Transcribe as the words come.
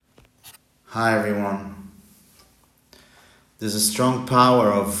Hi everyone. There's a strong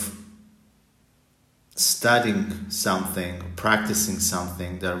power of studying something, practicing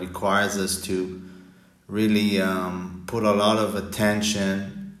something that requires us to really put a lot of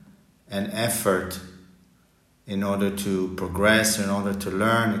attention and effort in order to progress, in order to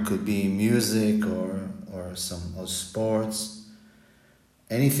learn. It could be music or sports.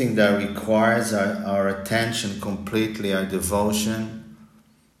 Anything that requires our attention completely, our devotion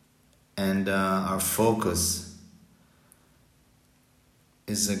and our focus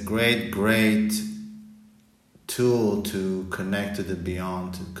is a great tool to connect to the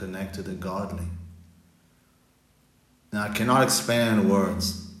beyond, to connect to the godly. Now, I cannot explain it in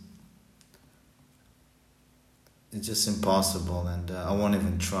words. It's just impossible, and I won't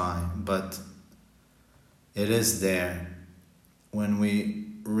even try. But it is there when we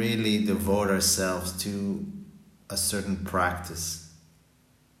really devote ourselves to a certain practice.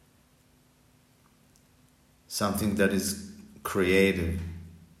 Something that is creative,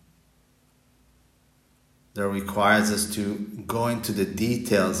 that requires us to go into the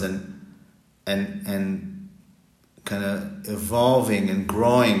details and kind of evolving and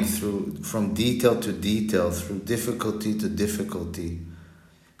growing from detail to detail, through difficulty to difficulty,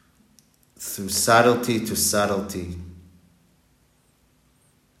 through subtlety to subtlety.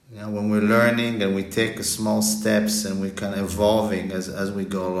 You know, when we're learning and we take small steps and we're kind of evolving as we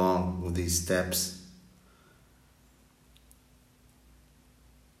go along with these steps,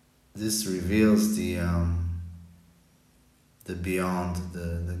 this reveals the beyond,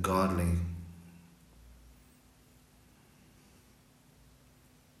 the godly.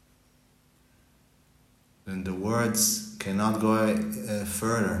 And the words cannot go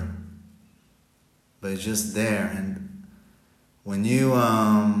further, but it's just there. And when you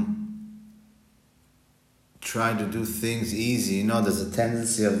try to do things easy, you know, there's a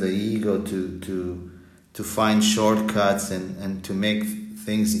tendency of the ego to find shortcuts and to make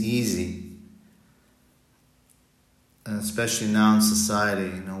things easy. And especially now in society,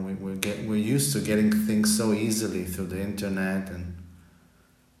 you know, we're used to getting things so easily through the internet,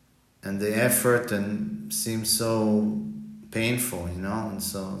 and the effort and seems so painful, you know, and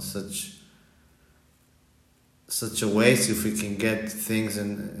so such a waste if we can get things in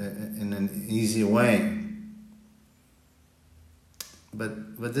an easy way.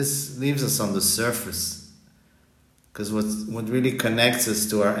 But this leaves us on the surface, because what really connects us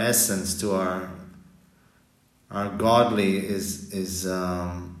to our essence, to our godly, is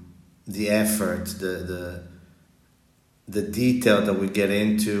the effort, the detail that we get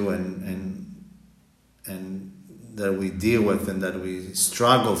into and that we deal with and that we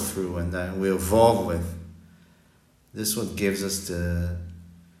struggle through and that we evolve with. This is what gives us the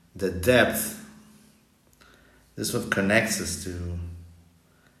depth. This is what connects us to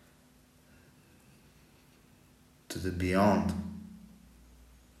the beyond.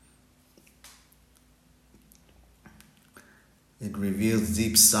 It reveals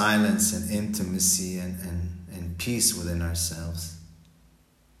deep silence and intimacy and peace within ourselves.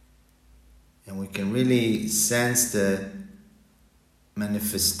 And we can really sense the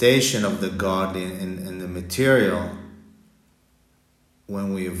manifestation of the godly in the material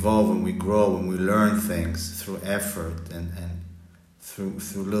when we evolve, when we grow, when we learn things through effort and through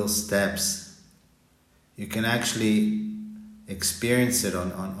little steps. You can actually experience it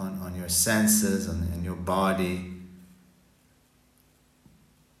on your senses, on your body.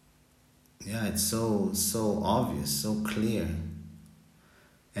 Yeah, it's so obvious, so clear.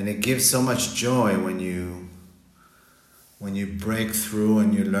 And it gives so much joy when you break through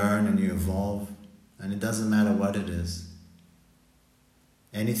and you learn and you evolve. And it doesn't matter what it is.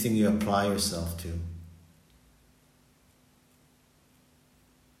 Anything you apply yourself to.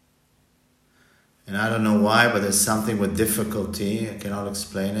 And I don't know why, but there's something with difficulty. I cannot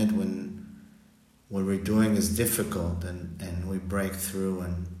explain it. When what we're doing is difficult and we break through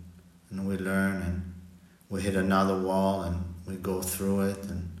and we learn and we hit another wall and we go through it,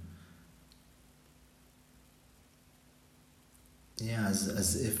 and yeah,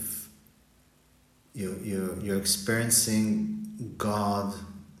 as if you're experiencing God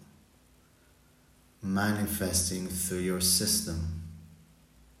manifesting through your system.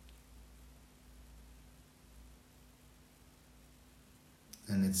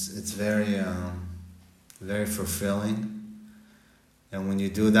 And it's very fulfilling. And when you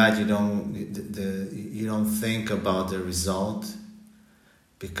do that, you don't think about the result,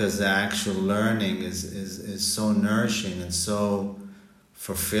 because the actual learning is so nourishing and so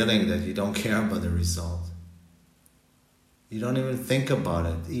fulfilling that you don't care about the result. You don't even think about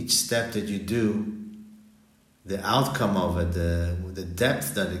it. Each step that you do, the outcome of it, the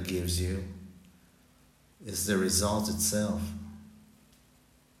depth that it gives you, is the result itself.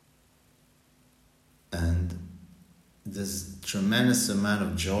 And there's a tremendous amount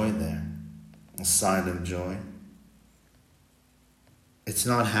of joy there, a side of joy. It's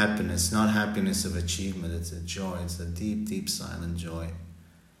not happiness of achievement, it's a joy, it's a deep, deep silent joy.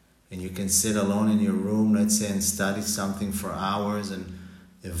 And you can sit alone in your room, let's say, and study something for hours and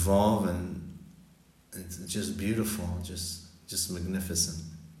evolve, and it's just beautiful, just magnificent.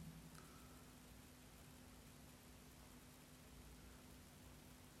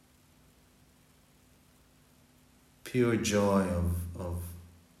 Pure joy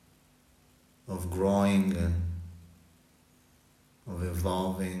of growing and of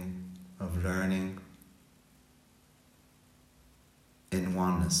evolving, of learning in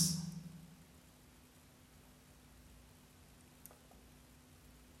oneness.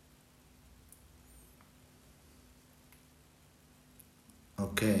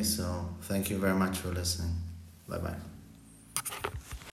 Okay, so thank you very much for listening. Bye-bye.